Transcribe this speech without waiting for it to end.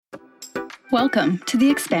Welcome to the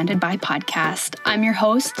Expanded By podcast. I'm your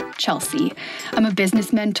host, Chelsea. I'm a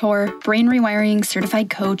business mentor, brain rewiring certified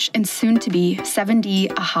coach, and soon to be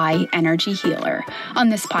 7D, a high energy healer. On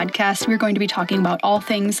this podcast, we're going to be talking about all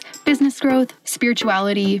things business growth,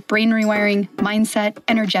 spirituality, brain rewiring, mindset,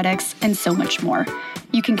 energetics, and so much more.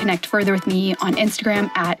 You can connect further with me on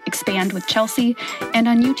Instagram at Expand with Chelsea and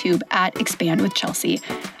on YouTube at Expand with Chelsea.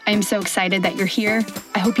 I am so excited that you're here.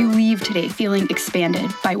 I hope you leave today feeling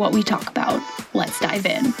expanded by what we talk about. Let's dive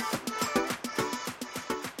in.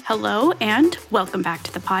 Hello and welcome back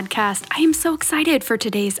to the podcast. I am so excited for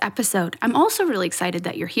today's episode. I'm also really excited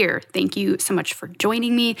that you're here. Thank you so much for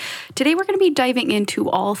joining me. Today we're going to be diving into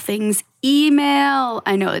all things email.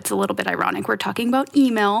 I know it's a little bit ironic. We're talking about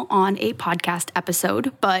email on a podcast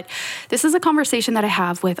episode, but this is a conversation that I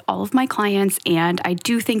have with all of my clients, and I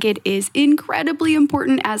do think it is incredibly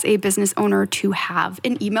important as a business owner to have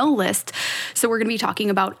an email list. So we're going to be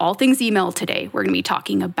talking about all things email today. We're going to be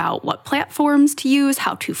talking about what platforms to use,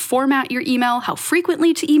 how to format your email, how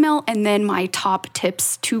frequently to email, and then my top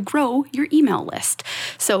tips to grow your email list.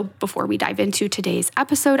 So before we dive into today's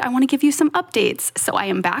episode, I want to give you some updates. So I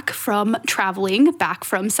am back from traveling back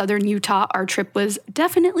from southern Utah. Our trip was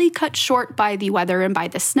definitely cut short by the weather and by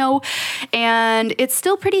the snow, and it's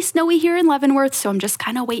still pretty snowy here in Leavenworth, so I'm just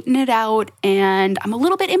kind of waiting it out, and I'm a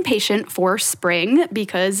little bit impatient for spring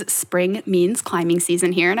because spring means climbing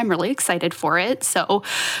season here, and I'm really excited for it. So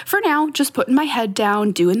for now, just putting my head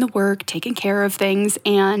down, doing the work, taking care of things,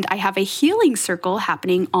 and I have a healing circle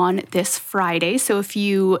happening on this Friday, so if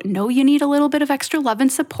you know you need a little bit of extra love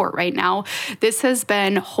and support right now, this has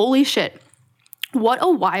been holy shit. What a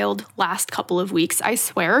wild last couple of weeks. I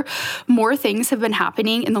swear, more things have been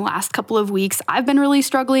happening in the last couple of weeks. I've been really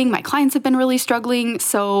struggling. My clients have been really struggling.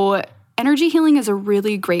 So energy healing is a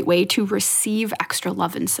really great way to receive extra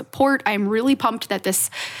love and support. I'm really pumped that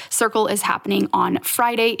this circle is happening on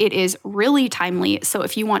Friday. It is really timely. So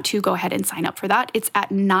if you want to go ahead and sign up for that, it's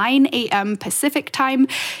at 9 a.m. Pacific time.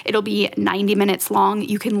 It'll be 90 minutes long.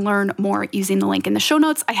 You can learn more using the link in the show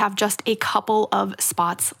notes. I have just a couple of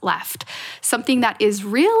spots left. Something that is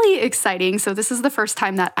really exciting, so this is the first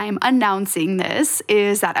time that I'm announcing this,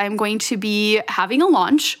 is that I'm going to be having a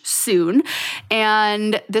launch soon.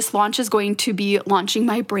 And this launch is going to be launching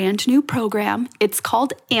my brand new program. It's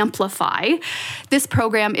called Amplify. This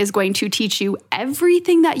program is going to teach you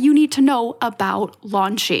everything that you need to know about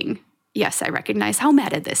launching. Yes, I recognize how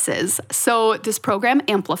meta this is. So this program,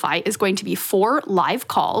 Amplify, is going to be 4 live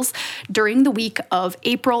calls during the week of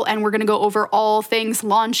April, and we're going to go over all things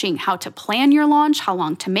launching, how to plan your launch, how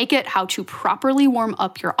long to make it, how to properly warm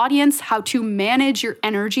up your audience, how to manage your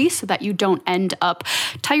energy so that you don't end up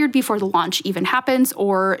tired before the launch even happens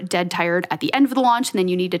or dead tired at the end of the launch, and then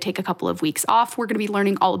you need to take a couple of weeks off. We're going to be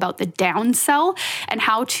learning all about the downsell and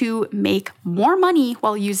how to make more money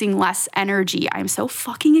while using less energy. I'm so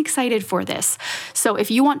fucking excited for this. So if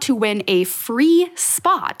you want to win a free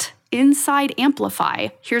spot inside Amplify,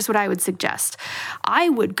 here's what I would suggest. I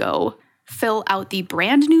would go fill out the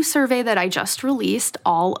brand new survey that I just released,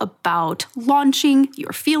 all about launching,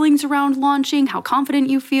 your feelings around launching, how confident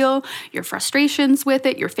you feel, your frustrations with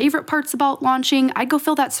it, your favorite parts about launching. I'd go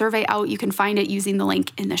fill that survey out. You can find it using the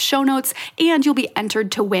link in the show notes, and you'll be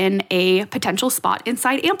entered to win a potential spot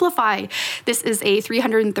inside Amplify. This is a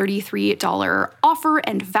 $333 offer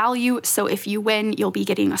and value, so if you win, you'll be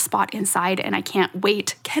getting a spot inside, and I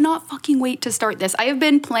cannot fucking wait to start this. I have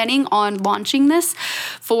been planning on launching this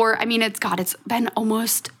for, it's been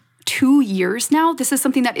almost 2 years now. This is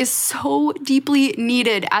something that is so deeply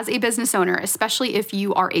needed as a business owner, especially if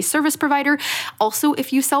you are a service provider. Also,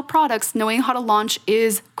 if you sell products, knowing how to launch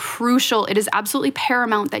is crucial. It is absolutely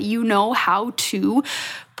paramount that you know how to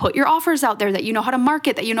put your offers out there, that you know how to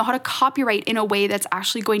market, that you know how to copywrite in a way that's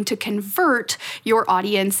actually going to convert your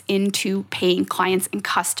audience into paying clients and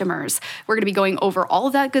customers. We're going to be going over all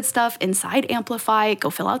of that good stuff inside Amplify. Go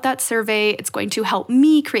fill out that survey. It's going to help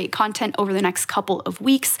me create content over the next couple of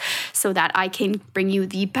weeks so that I can bring you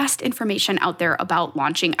the best information out there about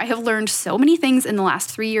launching. I have learned so many things in the last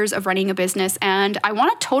 3 years of running a business, and I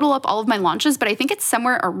want to total up all of my launches, but I think it's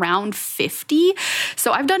somewhere around 50.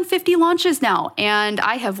 So I've done 50 launches now, and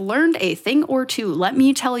I have learned a thing or two, let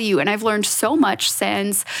me tell you. And I've learned so much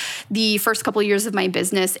since the first couple of years of my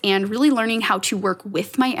business, and really learning how to work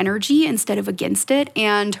with my energy instead of against it,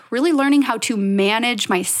 and really learning how to manage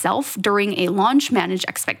myself during a launch, manage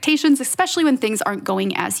expectations, especially when things aren't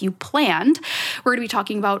going as you planned. We're going to be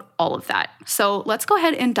talking about all of that. So let's go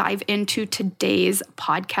ahead and dive into today's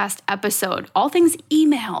podcast episode, all things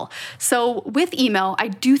email. So with email, I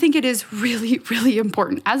do think it is really, really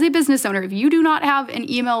important. As a business owner, if you do not have an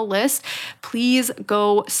email list, please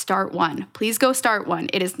go start one. Please go start one.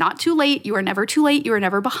 It is not too late. You are never too late. You are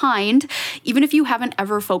never behind. Even if you haven't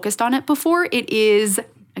ever focused on it before, it is,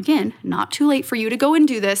 again, not too late for you to go and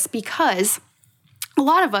do this, because a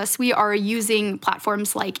lot of us, we are using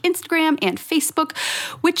platforms like Instagram and Facebook,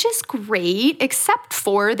 which is great, except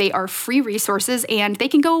for they are free resources and they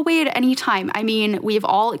can go away at any time. I mean, we've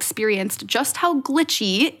all experienced just how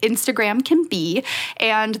glitchy Instagram can be.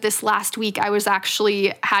 And this last week, I was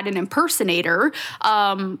actually had an impersonator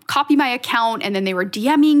copy my account, and then they were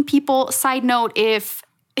DMing people. Side note, if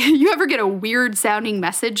you ever get a weird sounding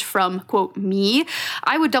message from, quote, me,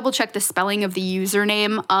 I would double check the spelling of the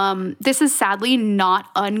username. This is sadly not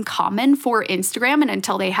uncommon for Instagram, and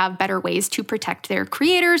until they have better ways to protect their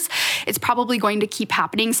creators, it's probably going to keep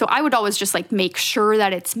happening. So I would always just make sure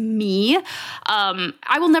that it's me.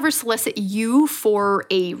 I will never solicit you for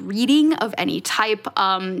a reading of any type.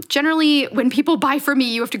 Generally, when people buy from me,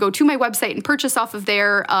 you have to go to my website and purchase off of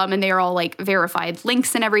there, and they are all verified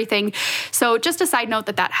links and everything. So just a side note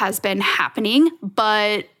that has been happening,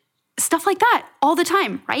 but stuff like that all the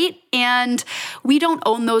time, right? And we don't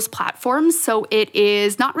own those platforms, so it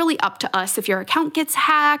is not really up to us if your account gets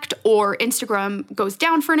hacked or Instagram goes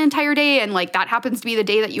down for an entire day and that happens to be the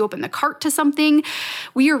day that you open the cart to something.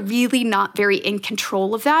 We are really not very in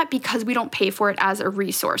control of that because we don't pay for it as a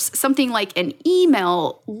resource. Something like an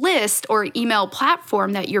email list or email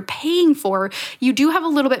platform that you're paying for, you do have a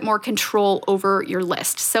little bit more control over your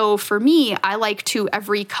list. So for me, I like to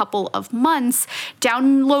every couple of months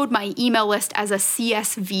download my email list as a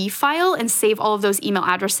CSV file and save all of those email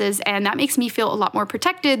addresses. And that makes me feel a lot more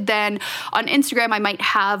protected than on Instagram. I might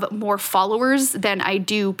have more followers than I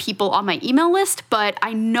do people on my email list, but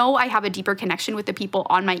I know I have a deeper connection with the people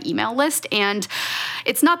on my email list. And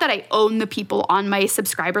it's not that I own the people on my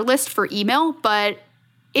subscriber list for email, but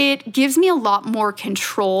it gives me a lot more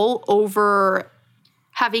control over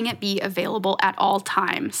having it be available at all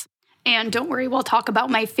times. And don't worry, we'll talk about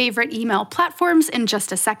my favorite email platforms in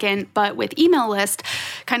just a second. But with Email List,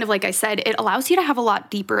 kind of like I said, it allows you to have a lot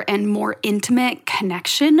deeper and more intimate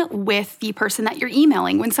connection with the person that you're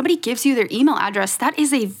emailing. When somebody gives you their email address, that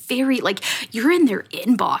is a very, you're in their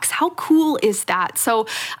inbox. How cool is that? So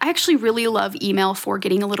I actually really love email for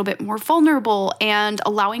getting a little bit more vulnerable and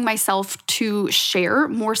allowing myself to share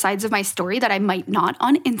more sides of my story that I might not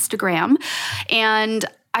on Instagram. And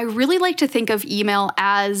I really like to think of email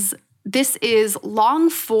as this is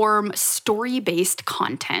long-form, story-based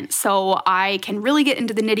content. So I can really get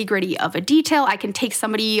into the nitty-gritty of a detail. I can take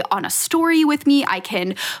somebody on a story with me. I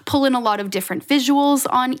can pull in a lot of different visuals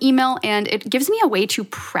on email, and it gives me a way to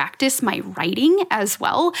practice my writing as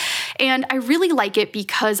well. And I really like it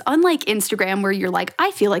because unlike Instagram, where you're I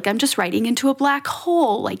feel like I'm just writing into a black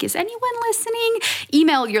hole. Is anyone listening?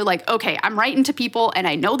 Email, you're okay, I'm writing to people and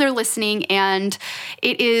I know they're listening, and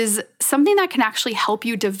it is something that can actually help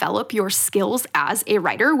you develop your skills as a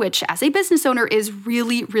writer, which as a business owner is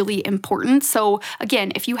really, really important. So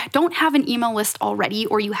again, if you don't have an email list already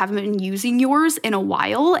or you haven't been using yours in a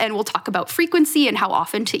while, and we'll talk about frequency and how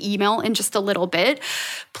often to email in just a little bit,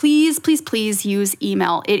 please, please, please use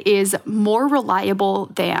email. It is more reliable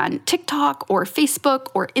than TikTok or Facebook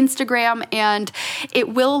or Instagram, and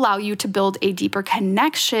it will allow you to build a deeper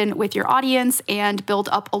connection with your audience and build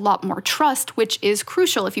up a lot more trust, which is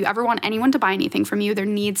crucial. If you ever want anyone to buy anything from you, there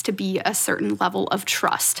needs to be a certain level of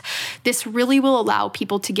trust. This really will allow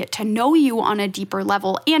people to get to know you on a deeper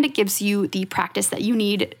level, and it gives you the practice that you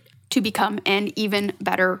need to become an even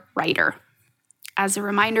better writer. As a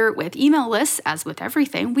reminder, with email lists, as with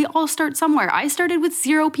everything, we all start somewhere. I started with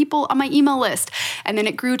 0 people on my email list, and then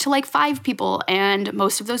it grew to 5 people, and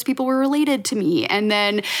most of those people were related to me. And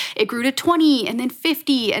then it grew to 20, and then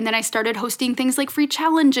 50, and then I started hosting things like free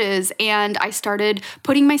challenges, and I started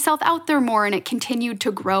putting myself out there more, and it continued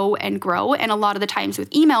to grow and grow. And a lot of the times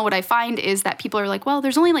with email, what I find is that people are well,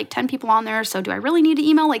 there's only 10 people on there, so do I really need to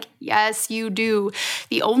email? Yes, you do.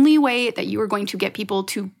 The only way that you are going to get people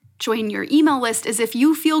to join your email list is if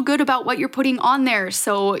you feel good about what you're putting on there.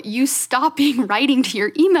 So you stopping writing to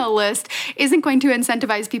your email list isn't going to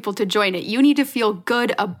incentivize people to join it. You need to feel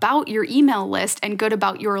good about your email list and good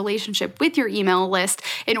about your relationship with your email list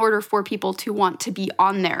in order for people to want to be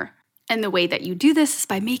on there. And the way that you do this is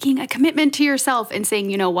by making a commitment to yourself and saying,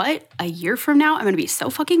 you know what, a year from now, I'm going to be so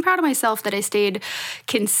fucking proud of myself that I stayed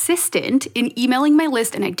consistent in emailing my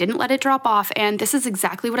list and I didn't let it drop off. And this is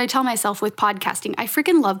exactly what I tell myself with podcasting. I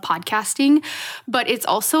freaking love podcasting, but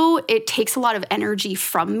it takes a lot of energy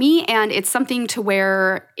from me. And it's something to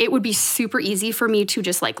where it would be super easy for me to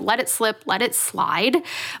just like let it slip, let it slide.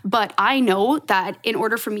 But I know that in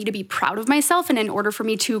order for me to be proud of myself and in order for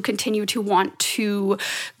me to continue to want to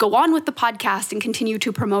go on with the podcast and continue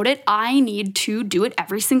to promote it, I need to do it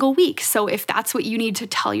every single week. So if that's what you need to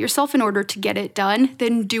tell yourself in order to get it done,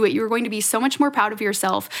 then do it. You're going to be so much more proud of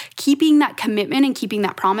yourself, keeping that commitment and keeping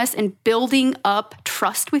that promise and building up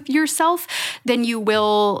trust with yourself than you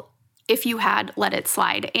will if you had let it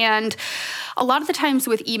slide. And a lot of the times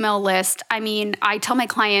with email list, I tell my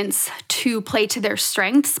clients to play to their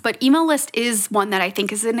strengths, but email list is one that I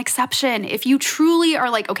think is an exception. If you truly are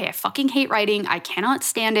like, okay, I fucking hate writing, I cannot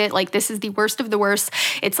stand it, like this is the worst of the worst,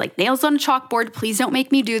 it's like nails on a chalkboard, please don't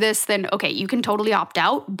make me do this, then okay, you can totally opt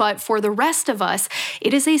out. But for the rest of us,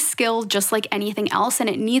 it is a skill just like anything else, and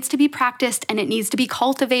it needs to be practiced and it needs to be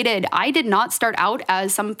cultivated. I did not start out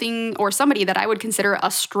as somebody that I would consider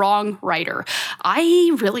a strong writer.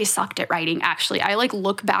 I really sucked at writing, actually. I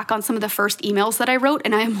look back on some of the first emails that I wrote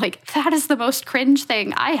and I'm like, that is the most cringe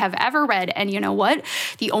thing I have ever read. And you know what?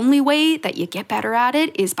 The only way that you get better at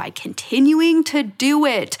it is by continuing to do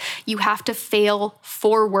it. You have to fail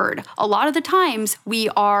forward. A lot of the times we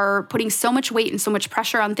are putting so much weight and so much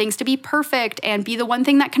pressure on things to be perfect and be the one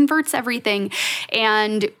thing that converts everything.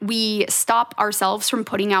 And we stop ourselves from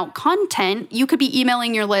putting out content. You could be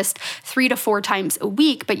emailing your list 3 to 4 times a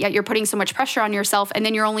week, but yet you're putting so much pressure on yourself, and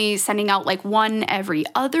then you're only sending out like one every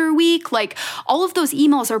other week. Like all of those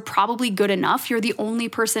emails are probably good enough. You're the only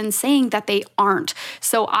person saying that they aren't.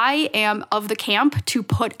 So I am of the camp to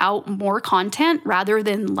put out more content rather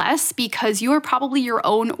than less, because you are probably your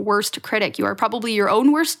own worst critic. You are probably your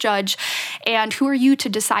own worst judge. And who are you to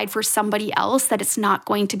decide for somebody else that it's not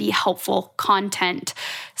going to be helpful content?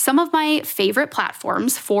 Some of my favorite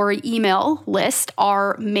platforms for email list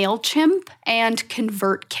are MailChimp and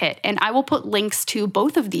ConvertKit. And I will put links to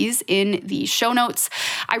both of these in the show notes.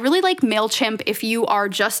 I really like MailChimp if you are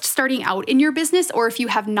just starting out in your business or if you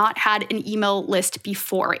have not had an email list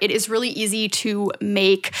before. It is really easy to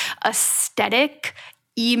make aesthetic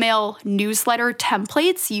email newsletter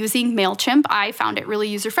templates using MailChimp. I found it really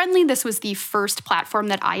user-friendly. This was the first platform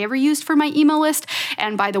that I ever used for my email list.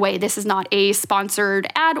 And by the way, this is not a sponsored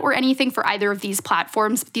ad or anything for either of these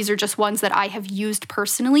platforms. These are just ones that I have used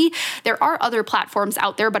personally. There are other platforms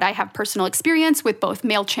out there, but I have personal experience with both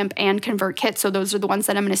MailChimp and ConvertKit, so those are the ones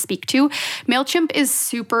that I'm going to speak to. MailChimp is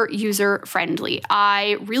super user-friendly.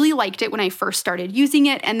 I really liked it when I first started using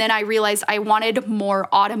it, and then I realized I wanted more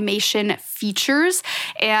automation features,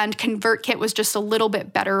 and ConvertKit was just a little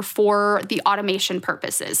bit better for the automation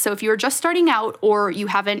purposes. So if you're just starting out or you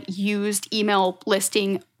haven't used email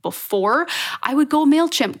listing before, I would go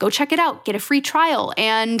MailChimp, go check it out, get a free trial.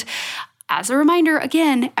 And as a reminder,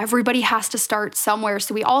 again, everybody has to start somewhere.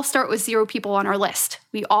 So we all start with 0 people on our list.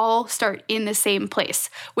 We all start in the same place.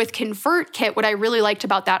 With ConvertKit, what I really liked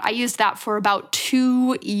about that, I used that for about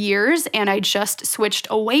 2 years, and I just switched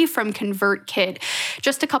away from ConvertKit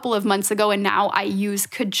just a couple of months ago, and now I use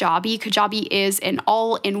Kajabi. Kajabi is an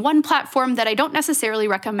all-in-one platform that I don't necessarily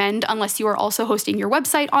recommend unless you are also hosting your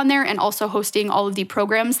website on there and also hosting all of the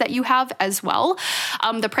programs that you have as well.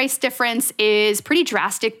 The price difference is pretty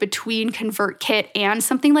drastic between ConvertKit and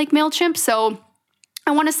something like MailChimp. So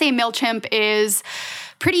I want to say MailChimp is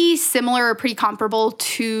pretty similar, pretty comparable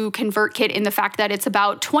to ConvertKit in the fact that it's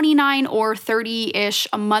about 29 or 30-ish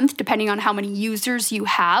a month, depending on how many users you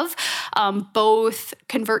have. Both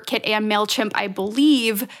ConvertKit and MailChimp, I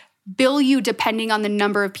believe, bill you depending on the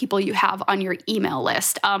number of people you have on your email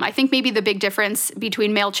list. I think maybe the big difference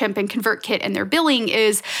between MailChimp and ConvertKit and their billing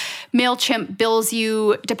is MailChimp bills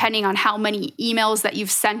you depending on how many emails that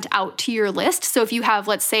you've sent out to your list. So if you have,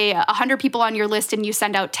 let's say, 100 people on your list and you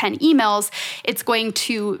send out 10 emails, it's going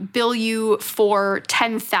to bill you for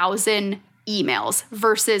 10,000 emails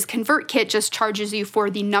versus ConvertKit just charges you for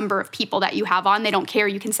the number of people that you have on. They don't care.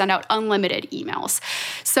 You can send out unlimited emails.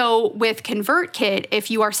 So with ConvertKit, if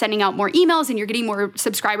you are sending out more emails and you're getting more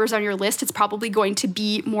subscribers on your list, it's probably going to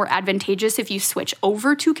be more advantageous if you switch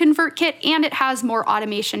over to ConvertKit, and it has more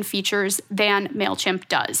automation features than MailChimp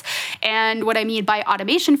does. And what I mean by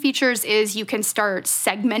automation features is you can start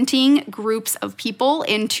segmenting groups of people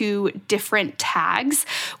into different tags,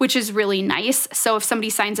 which is really nice. So if somebody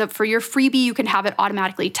signs up for your freebie, you can have it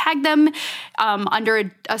automatically tag them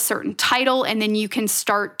under a certain title, and then you can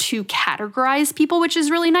start to categorize people, which is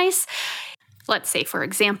really nice. Let's say, for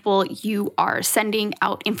example, you are sending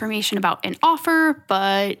out information about an offer,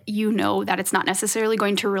 but you know that it's not necessarily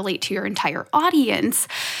going to relate to your entire audience.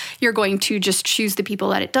 You're going to just choose the people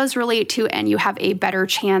that it does relate to, and you have a better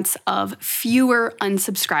chance of fewer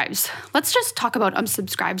unsubscribes. Let's just talk about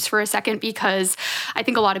unsubscribes for a second, because I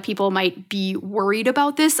think a lot of people might be worried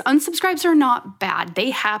about this. Unsubscribes are not bad.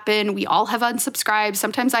 They happen. We all have unsubscribes.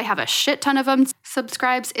 Sometimes I have a shit ton of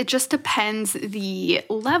unsubscribes. It just depends the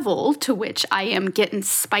level to which I am getting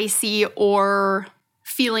spicy or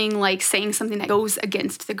feeling like saying something that goes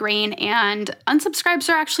against the grain. And unsubscribes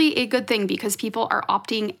are actually a good thing because people are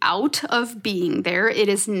opting out of being there. It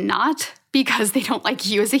is not because they don't like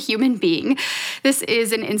you as a human being. This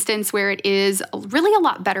is an instance where it is really a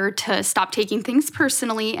lot better to stop taking things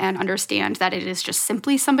personally and understand that it is just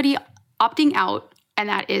simply somebody opting out. And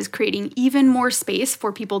that is creating even more space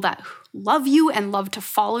for people that love you and love to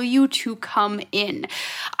follow you to come in.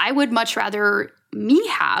 I would much rather me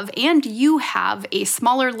have and you have a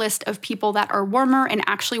smaller list of people that are warmer and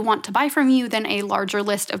actually want to buy from you than a larger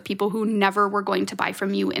list of people who never were going to buy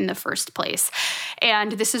from you in the first place.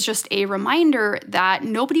 And this is just a reminder that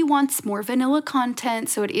nobody wants more vanilla content,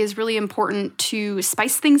 so it is really important to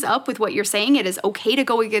spice things up with what you're saying. It is okay to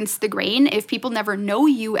go against the grain. If people never know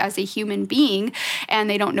you as a human being and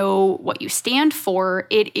they don't know what you stand for,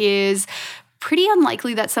 it is pretty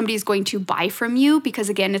unlikely that somebody's going to buy from you because,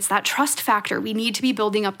 again, it's that trust factor. We need to be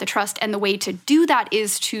building up the trust, and the way to do that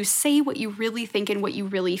is to say what you really think and what you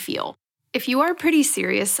really feel. If you are pretty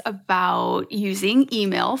serious about using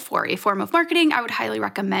email for a form of marketing, I would highly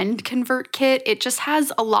recommend ConvertKit. It just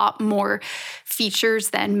has a lot more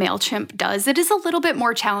features than MailChimp does. It is a little bit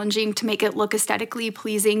more challenging to make it look aesthetically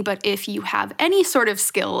pleasing, but if you have any sort of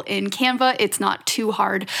skill in Canva, it's not too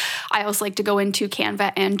hard. I always like to go into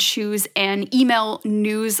Canva and choose an email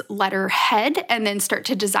newsletter head and then start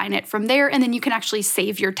to design it from there. And then you can actually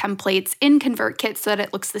save your templates in ConvertKit so that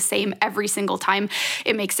it looks the same every single time.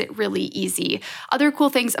 It makes it really easy. Other cool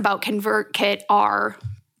things about ConvertKit are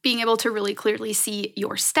being able to really clearly see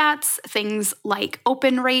your stats, things like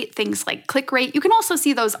open rate, things like click rate. You can also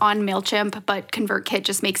see those on MailChimp, but ConvertKit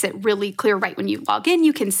just makes it really clear right when you log in.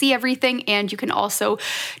 You can see everything, and you can also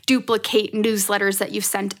duplicate newsletters that you've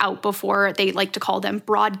sent out before. They like to call them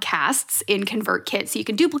broadcasts in ConvertKit. So you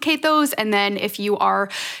can duplicate those, and then if you are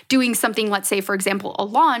doing something, let's say, for example, a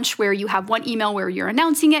launch where you have one email where you're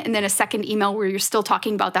announcing it and then a second email where you're still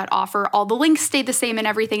talking about that offer, all the links stay the same and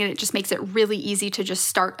everything, and it just makes it really easy to just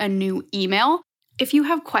start a new email. If you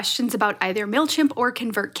have questions about either MailChimp or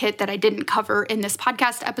ConvertKit that I didn't cover in this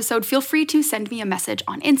podcast episode, feel free to send me a message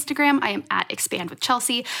on Instagram. I am at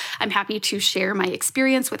expandwithchelsea. I'm happy to share my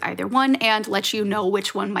experience with either one and let you know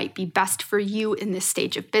which one might be best for you in this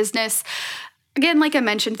stage of business. Again, like I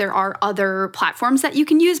mentioned, there are other platforms that you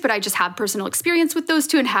can use, but I just have personal experience with those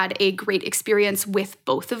two and had a great experience with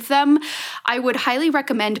both of them. I would highly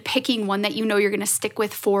recommend picking one that you know you're going to stick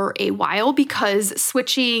with for a while, because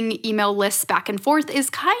switching email lists back and forth is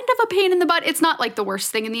kind of a pain in the butt. It's not like the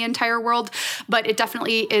worst thing in the entire world, but it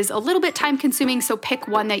definitely is a little bit time consuming. So pick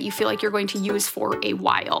one that you feel like you're going to use for a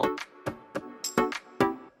while.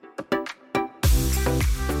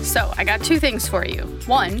 So I got two things for you.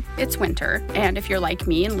 One, it's winter, and if you're like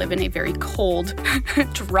me and live in a very cold,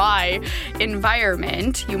 dry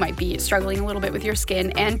environment, you might be struggling a little bit with your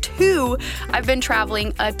skin. And two, I've been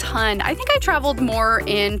traveling a ton. I think I traveled more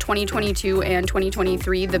in 2022 and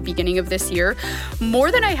 2023, the beginning of this year,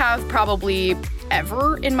 more than I have probably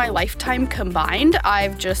ever in my lifetime combined.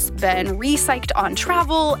 I've just been re-psyched on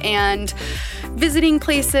travel and visiting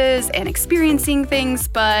places and experiencing things,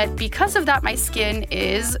 but because of that, my skin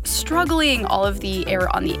is struggling. All of the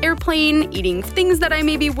air on the airplane, eating things that I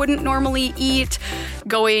maybe wouldn't normally eat,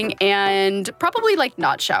 going and probably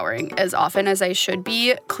not showering as often as I should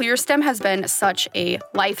be. ClearStem has been such a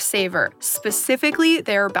lifesaver, specifically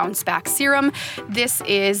their Bounce Back Serum. This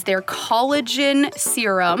is their collagen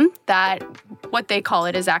serum that what they call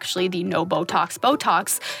it is actually the no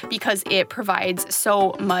Botox because it provides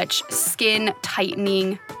so much skin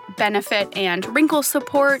tightening benefit and wrinkle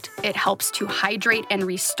support. It helps to hydrate and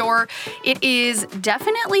restore. It is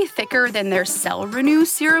definitely thicker than their Cell Renew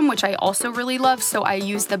serum, which I also really love. So I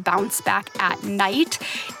use the Bounce Back at night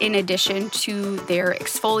in addition to their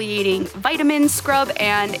exfoliating vitamin scrub.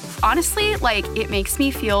 And honestly, it makes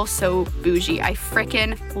me feel so bougie. I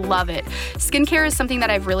freaking love it. Skincare is something that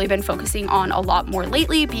I've really been focusing on a lot more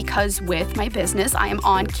lately because with my business, I am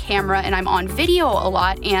on camera and I'm on video a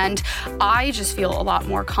lot. And I just feel a lot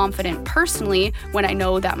more confident personally when I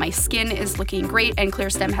know that my skin is looking great, and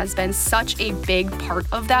ClearStem has been such a big part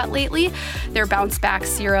of that lately. Their Bounce Back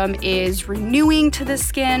Serum is renewing to the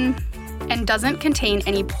skin. and doesn't contain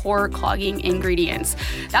any pore clogging ingredients.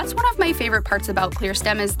 That's one of my favorite parts about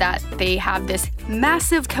ClearStem is that they have this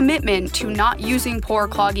massive commitment to not using pore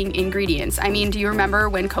clogging ingredients. I mean, do you remember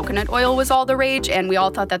when coconut oil was all the rage and we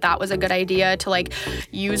all thought that that was a good idea to like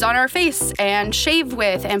use on our face and shave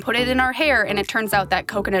with and put it in our hair? And it turns out that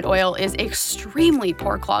coconut oil is extremely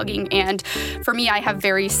pore clogging. And for me, I have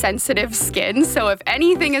very sensitive skin. So if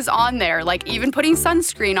anything is on there, like even putting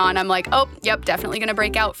sunscreen on, I'm like, oh, yep, definitely gonna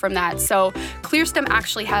break out from that. So ClearStem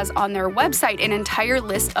actually has on their website an entire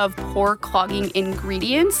list of pore clogging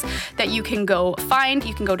ingredients that you can go find.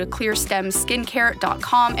 You can go to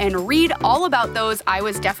clearstemskincare.com and read all about those. I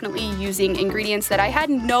was definitely using ingredients that I had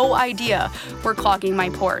no idea were clogging my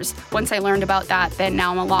pores. Once I learned about that, then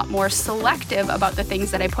now I'm a lot more selective about the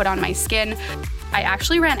things that I put on my skin. I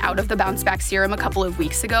actually ran out of the Bounce Back Serum a couple of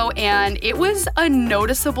weeks ago, and it was a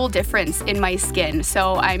noticeable difference in my skin.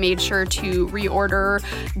 So I made sure to reorder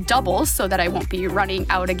doubles so that I won't be running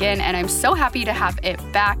out again, and I'm so happy to have it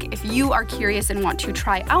back. If you are curious and want to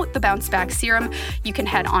try out the Bounce Back Serum, you can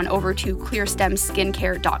head on over to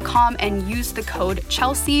clearstemskincare.com and use the code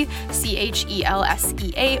Chelsea,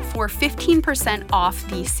 CHELSEA, for 15% off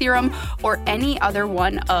the serum or any other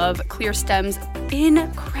one of ClearStem's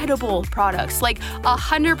incredible products. Like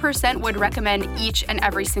 100% would recommend each and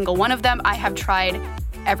every single one of them. I have tried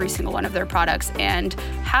every single one of their products and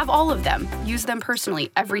have all of them, use them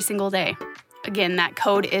personally every single day. Again, that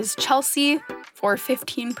code is Chelsea for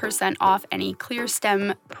 15% off any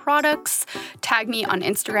ClearStem products. Tag me on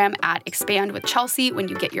Instagram at expandwithchelsea when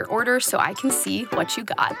you get your order so I can see what you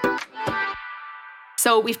got.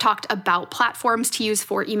 So we've talked about platforms to use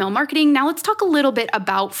for email marketing. Now let's talk a little bit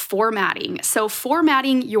about formatting. So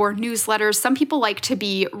formatting your newsletters, some people like to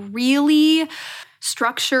be really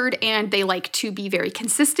structured and they like to be very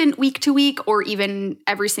consistent week to week or even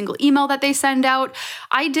every single email that they send out.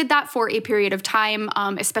 I did that for a period of time,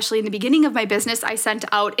 especially in the beginning of my business. I sent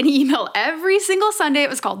out an email every single Sunday. It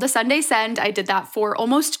was called the Sunday Send. I did that for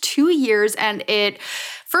almost 2 years, and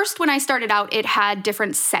first, when I started out, it had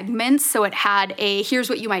different segments. So it had a here's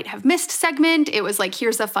what you might have missed segment. It was like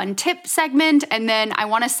here's a fun tip segment. And then I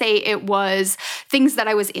want to say it was things that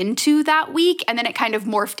I was into that week. And then it kind of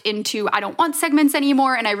morphed into I don't want segments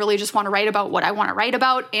anymore. And I really just want to write about what I want to write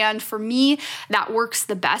about. And for me, that works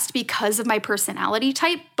the best because of my personality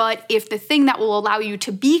type. But if the thing that will allow you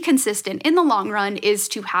to be consistent in the long run is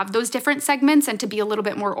to have those different segments and to be a little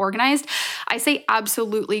bit more organized, I say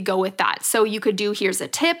absolutely go with that. So you could do here's a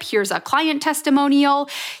tip, here's a client testimonial,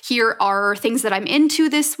 here are things that I'm into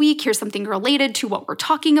this week, here's something related to what we're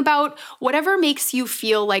talking about, whatever makes you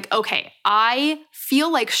feel like, okay, I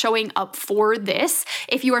feel like showing up for this.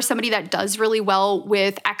 If you are somebody that does really well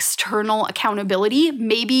with external accountability,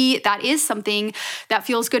 maybe that is something that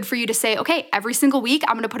feels good for you to say, okay, every single week,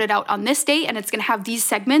 I'm going to put it out on this date and it's going to have these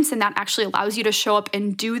segments, and that actually allows you to show up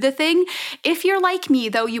and do the thing. If you're like me,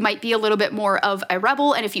 though, you might be a little bit more of a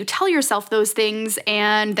rebel, and if you tell yourself those things,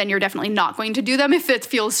 and then you're definitely not going to do them if it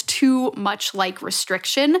feels too much like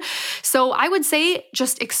restriction. So I would say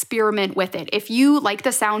just experiment with it. If you like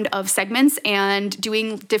the sound of segments and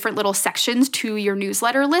doing different little sections to your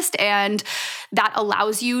newsletter list, and that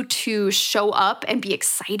allows you to show up and be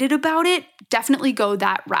excited about it, definitely go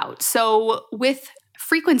that route. So with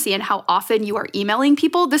frequency and how often you are emailing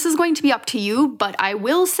people, this is going to be up to you, but I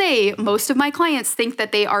will say most of my clients think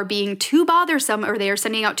that they are being too bothersome or they are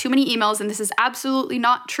sending out too many emails, and this is absolutely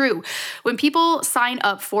not true. When people sign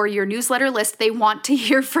up for your newsletter list, they want to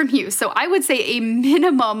hear from you. So I would say a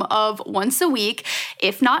minimum of once a week,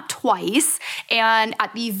 if not twice, and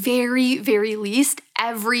at the very, very least,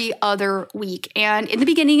 every other week. And in the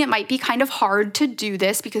beginning, it might be kind of hard to do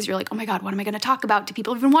this because you're like, oh my God, what am I going to talk about? Do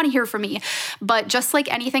people even want to hear from me? But just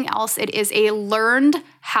like anything else, it is a learned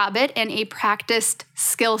habit and a practiced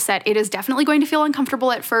skill set. It is definitely going to feel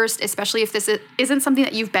uncomfortable at first, especially if this isn't something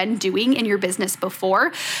that you've been doing in your business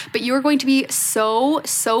before. But you are going to be so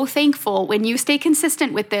thankful when you stay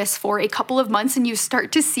consistent with this for a couple of months and you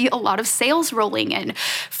start to see a lot of sales rolling in.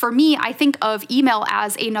 For me, I think of email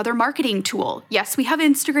as another marketing tool. Yes, we have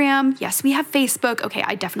Instagram. Yes, we have Facebook. Okay,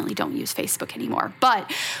 I definitely don't use Facebook anymore. But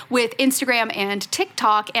with Instagram and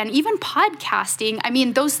TikTok and even podcasting, I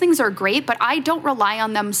mean, those things are great, but I don't rely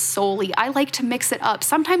on them solely. I like to mix it up.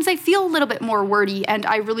 Sometimes I feel a little bit more wordy and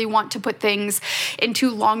I really want to put things into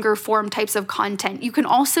longer form types of content. You can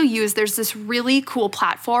also use, there's this really cool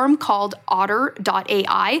platform called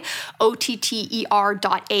Otter.ai, OTTER.ai,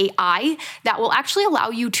 that will actually allow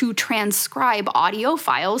you to transcribe audio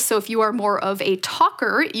files. So if you are more of a talk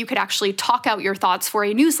talker, you could actually talk out your thoughts for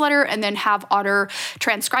a newsletter and then have Otter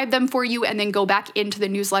transcribe them for you and then go back into the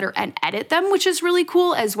newsletter and edit them, which is really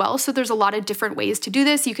cool as well. So there's a lot of different ways to do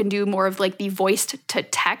this. You can do more of like the voice to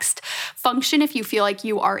text function if you feel like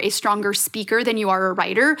you are a stronger speaker than you are a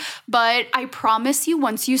writer. But I promise you,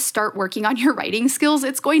 once you start working on your writing skills,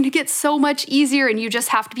 it's going to get so much easier, and you just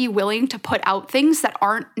have to be willing to put out things that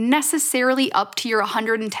aren't necessarily up to your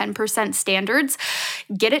 110% standards.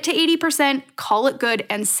 Get it to 80%, call it good,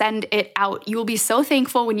 and send it out. You will be so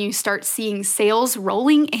thankful when you start seeing sales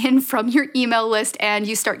rolling in from your email list and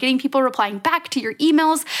you start getting people replying back to your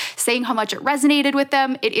emails, saying how much it resonated with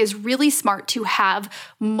them. It is really smart to have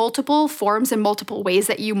multiple forms and multiple ways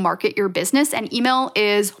that you market your business, and email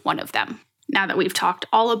is one of them. Now that we've talked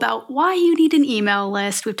all about why you need an email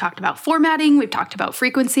list, we've talked about formatting, we've talked about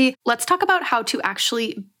frequency, let's talk about how to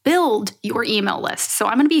actually build your email list. So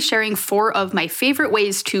I'm going to be sharing 4 of my favorite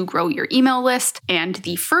ways to grow your email list. And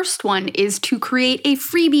the first one is to create a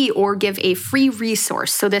freebie or give a free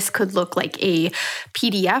resource. So this could look like a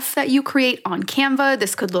PDF that you create on Canva.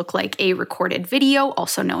 This could look like a recorded video,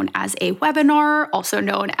 also known as a webinar, also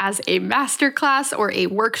known as a masterclass or a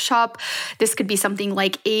workshop. This could be something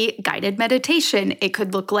like a guided meditation. It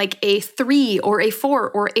could look like a 3 or a 4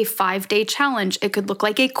 or a 5-day challenge. It could look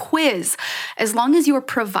like a quiz. As long as you are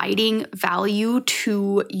providing value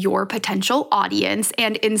to your potential audience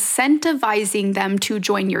and incentivizing them to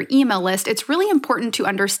join your email list, it's really important to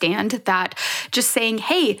understand that just saying,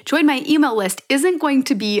 hey, join my email list isn't going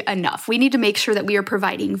to be enough. We need to make sure that we are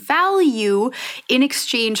providing value in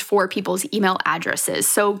exchange for people's email addresses.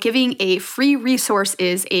 So giving a free resource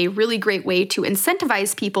is a really great way to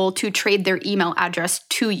incentivize people to trade their email address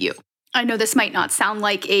to you. I know this might not sound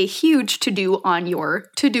like a huge to-do on your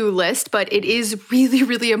to-do list, but it is really,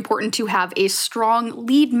 really important to have a strong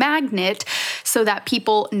lead magnet so that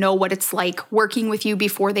people know what it's like working with you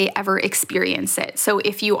before they ever experience it. So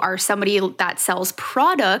if you are somebody that sells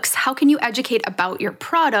products, how can you educate about your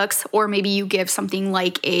products? Or maybe you give something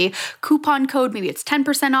like a coupon code, maybe it's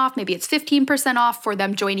 10% off, maybe it's 15% off for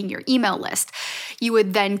them joining your email list. You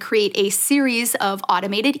would then create a series of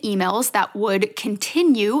automated emails that would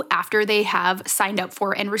continue after they have signed up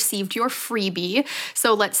for and received your freebie.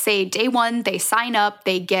 So let's say day 1, they sign up,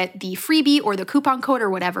 they get the freebie or the coupon code or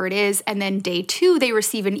whatever it is. And then day 2, they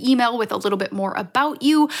receive an email with a little bit more about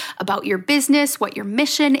you, about your business, what your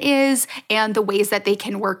mission is, and the ways that they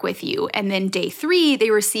can work with you. And then day 3, they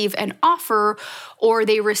receive an offer or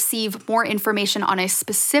they receive more information on a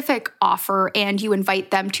specific offer and you invite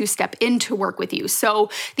them to step in to work with you. So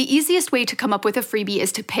the easiest way to come up with a freebie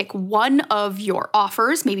is to pick one of your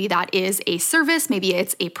offers. Maybe that is a service, maybe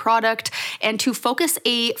it's a product, and to focus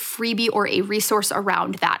a freebie or a resource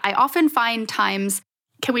around that. I often find times,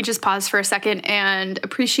 can we just pause for a second and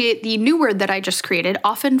appreciate the new word that I just created?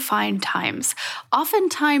 Oftentimes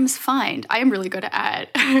find. I am really good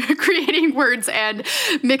at creating words and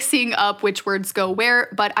mixing up which words go where,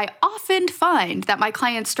 but I often find that my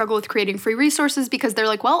clients struggle with creating free resources because they're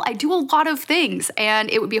like, well, I do a lot of things and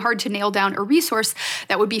it would be hard to nail down a resource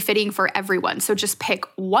that would be fitting for everyone. So just pick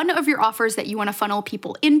one of your offers that you want to funnel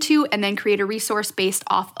people into and then create a resource based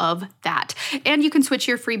off of that. And you can switch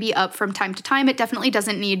your freebie up from time to time. It definitely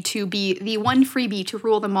doesn't need to be the one freebie to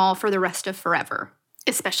rule them all for the rest of forever.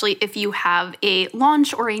 Especially if you have a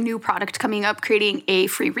launch or a new product coming up, creating a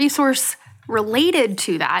free resource related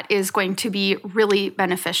to that is going to be really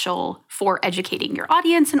beneficial for educating your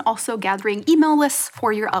audience and also gathering email lists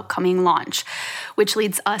for your upcoming launch. Which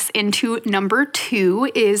leads us into number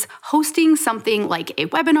 2 is hosting something like a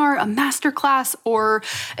webinar, a masterclass, or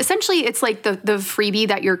essentially it's like the freebie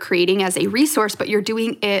that you're creating as a resource, but you're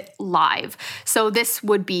doing it live. So this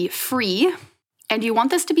would be free. And you want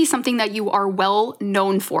this to be something that you are well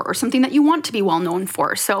known for or something that you want to be well known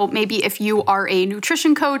for. So maybe if you are a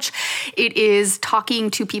nutrition coach, it is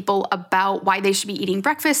talking to people about why they should be eating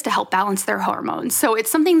breakfast to help balance their hormones. So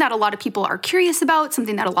it's something that a lot of people are curious about,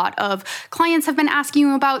 something that a lot of clients have been asking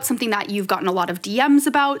you about, something that you've gotten a lot of DMs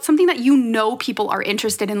about, something that you know people are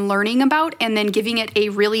interested in learning about, and then giving it a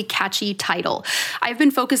really catchy title. I've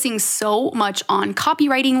been focusing so much on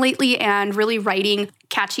copywriting lately and really writing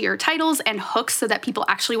catchier titles and hooks so that people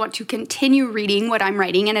actually want to continue reading what I'm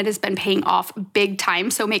writing, and it has been paying off big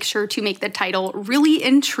time. So make sure to make the title really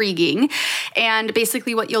intriguing. And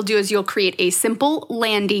basically what you'll do is you'll create a simple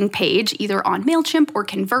landing page either on MailChimp or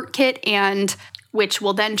ConvertKit, and which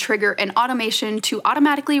will then trigger an automation to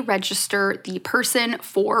automatically register the person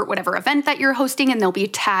for whatever event that you're hosting, and they'll be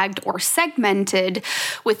tagged or segmented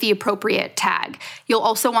with the appropriate tag. You'll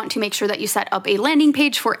also want to make sure that you set up a landing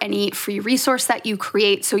page for any free resource that you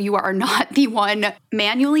create so you are not the one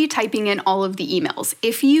manually typing in all of the emails.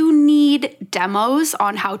 If you need demos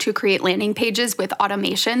on how to create landing pages with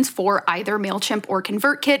automations for either MailChimp or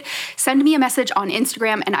ConvertKit, send me a message on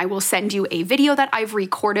Instagram and I will send you a video that I've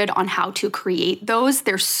recorded on how to create those.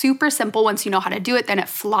 They're super simple. Once you know how to do it, then it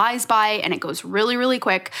flies by and it goes really, really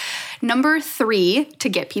quick. Number 3, to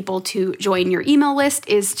get people to join your email list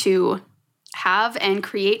is to have and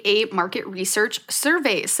create a market research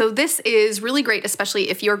survey. So this is really great, especially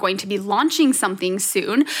if you're going to be launching something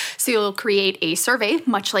soon. So you'll create a survey,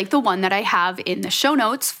 much like the one that I have in the show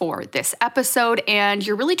notes for this episode, and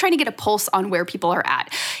you're really trying to get a pulse on where people are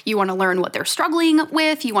at. You want to learn what they're struggling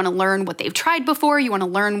with, you want to learn what they've tried before, you want to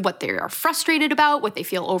learn what they are frustrated about, what they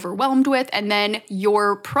feel overwhelmed with, and then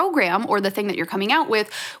your program or the thing that you're coming out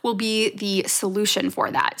with will be the solution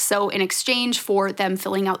for that. So in exchange for them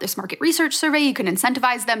filling out this market research survey, you can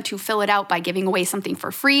incentivize them to fill it out by giving away something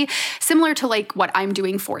for free, similar to like what I'm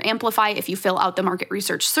doing for Amplify. If you fill out the market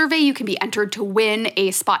research survey, you can be entered to win a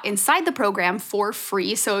spot inside the program for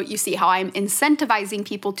free. So you see how I'm incentivizing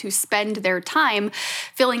people to spend their time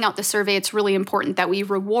filling out the survey. It's really important that we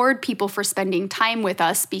reward people for spending time with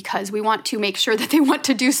us because we want to make sure that they want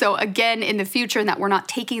to do so again in the future and that we're not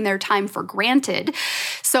taking their time for granted.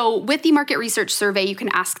 So with the market research survey, you can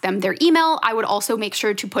ask them their email. I would also make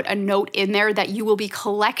sure to put a note in there that you will be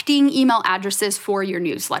collecting email addresses for your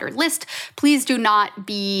newsletter list. Please do not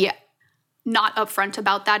be not upfront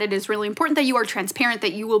about that. It is really important that you are transparent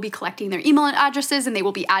that you will be collecting their email addresses and they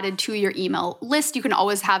will be added to your email list. You can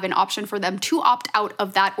always have an option for them to opt out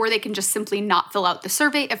of that, or they can just simply not fill out the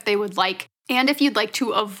survey if they would like. And if you'd like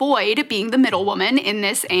to avoid being the middlewoman in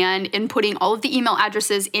this and inputting all of the email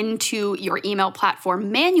addresses into your email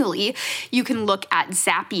platform manually, you can look at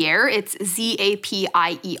Zapier. It's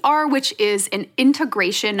Zapier, which is an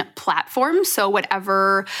integration platform. So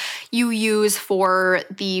whatever you use for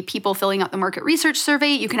the people filling out the market research survey,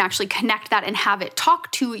 you can actually connect that and have it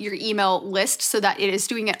talk to your email list so that it is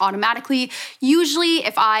doing it automatically. Usually,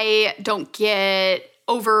 if I don't get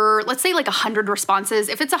over, let's say like 100 responses.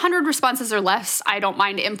 If it's 100 responses or less, I don't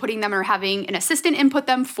mind inputting them or having an assistant input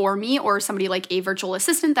them for me or somebody like a virtual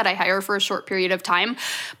assistant that I hire for a short period of time.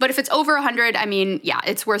 But if it's over 100, I mean, yeah,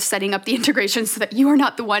 it's worth setting up the integration so that you are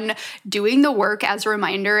not the one doing the work. As a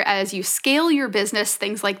reminder, as you scale your business,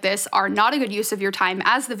 things like this are not a good use of your time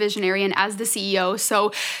as the visionary and as the CEO.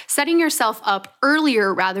 So setting yourself up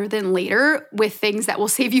earlier rather than later with things that will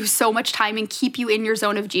save you so much time and keep you in your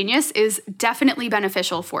zone of genius is definitely beneficial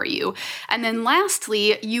for you. And then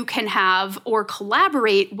lastly, you can have or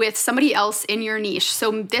collaborate with somebody else in your niche.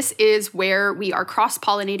 So this is where we are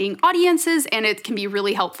cross-pollinating audiences and it can be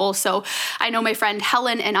really helpful. So I know my friend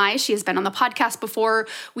Helen and I, she has been on the podcast before.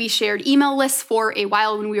 We shared email lists for a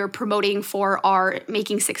while when we were promoting for our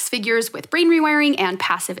Making Six Figures with Brain Rewiring and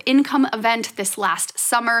Passive Income event this last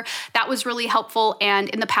summer. That was really helpful. And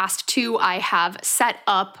in the past too, I have set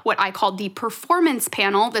up what I called the performance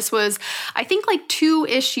panel. This was, I think, like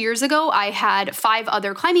 2-ish years ago. I had 5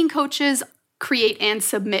 other climbing coaches create and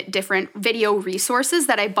submit different video resources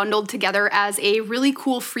that I bundled together as a really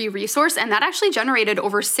cool free resource. And that actually generated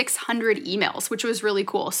over 600 emails, which was really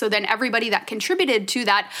cool. So then everybody that contributed to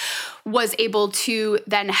that was able to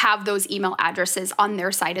then have those email addresses on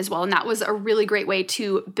their site as well. And that was a really great way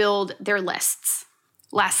to build their lists.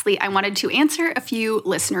 Lastly, I wanted to answer a few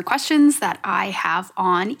listener questions that I have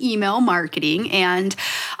on email marketing. And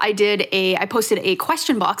I posted a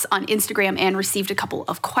question box on Instagram and received a couple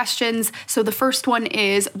of questions. So the first one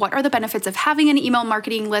is, what are the benefits of having an email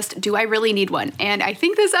marketing list? Do I really need one? And I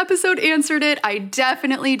think this episode answered it. I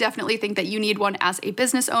definitely think that you need one as a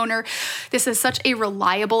business owner. This is such a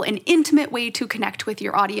reliable and intimate way to connect with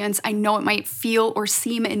your audience. I know it might feel or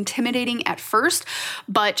seem intimidating at first,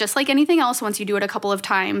 but just like anything else, once you do it a couple of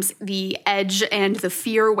times, the edge and the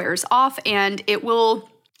fear wears off, and it will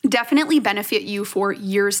definitely benefit you for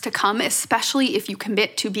years to come, especially if you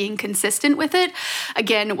commit to being consistent with it.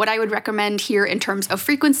 Again, what I would recommend here in terms of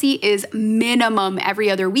frequency is minimum every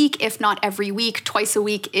other week, if not every week. Twice a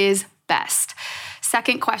week is best.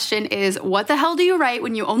 Second question is, what the hell do you write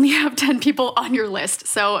when you only have 10 people on your list?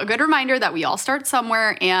 So a good reminder that we all start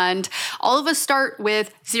somewhere, and all of us start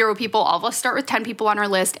with 0 people. All of us start with 10 people on our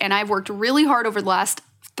list. And I've worked really hard over the last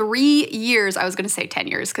 3 years. I was going to say 10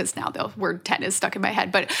 years because now the word 10 is stuck in my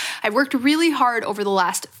head, but I've worked really hard over the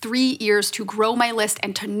last 3 years to grow my list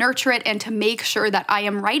and to nurture it and to make sure that I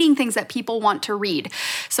am writing things that people want to read.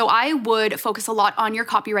 So I would focus a lot on your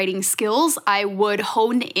copywriting skills. I would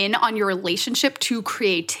hone in on your relationship to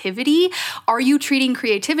creativity. Are you treating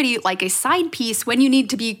creativity like a side piece when you need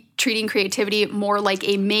to be treating creativity more like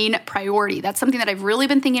a main priority? That's something that I've really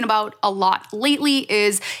been thinking about a lot lately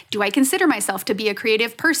is, do I consider myself to be a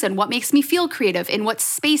creative person? What makes me feel creative? In what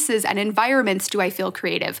spaces and environments do I feel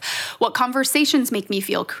creative? What conversations make me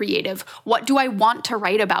feel creative? What do I want to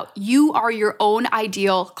write about? You are your own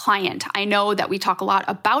ideal client. I know that we talk a lot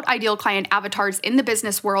about ideal client avatars in the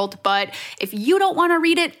business world, but if you don't want to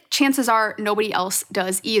read it, chances are nobody else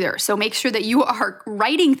does either. So make sure that you are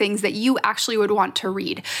writing things that you actually would want to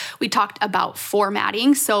read. We talked about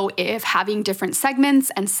formatting. So if having different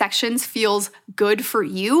segments and sections feels good for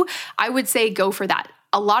you, I would say go for that.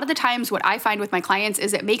 A lot of the times what I find with my clients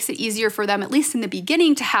is it makes it easier for them, at least in the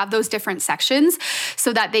beginning, to have those different sections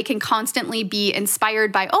so that they can constantly be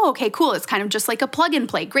inspired by, oh, okay, cool. It's kind of just like a plug and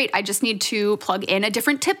play. Great. I just need to plug in a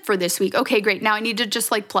different tip for this week. Okay, great. Now I need to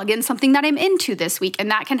just like plug in something that I'm into this week.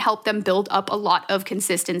 And that can help them build up a lot of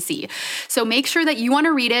consistency. So make sure that you want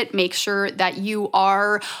to read it. Make sure that you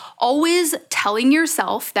are always telling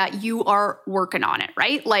yourself that you are working on it,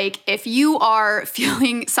 right? Like if you are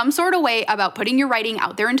feeling some sort of way about putting your writing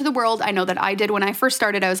out there into the world. I know that I did when I first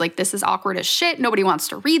started. I was like, this is awkward as shit. Nobody wants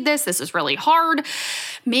to read this. This is really hard.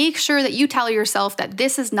 Make sure that you tell yourself that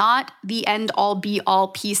this is not the end all be all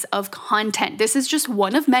piece of content. This is just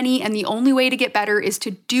one of many. And the only way to get better is to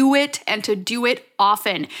do it and to do it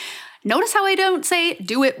often. Notice how I don't say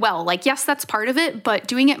do it well. Like, yes, that's part of it, but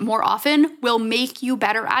doing it more often will make you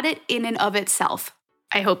better at it in and of itself.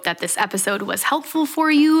 I hope that this episode was helpful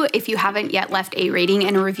for you. If you haven't yet left a rating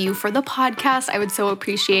and a review for the podcast, I would so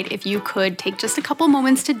appreciate if you could take just a couple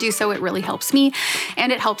moments to do so. It really helps me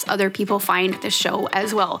and it helps other people find the show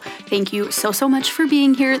as well. Thank you so much for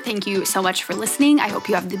being here. Thank you so much for listening. I hope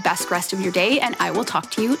you have the best rest of your day and I will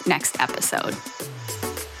talk to you next episode.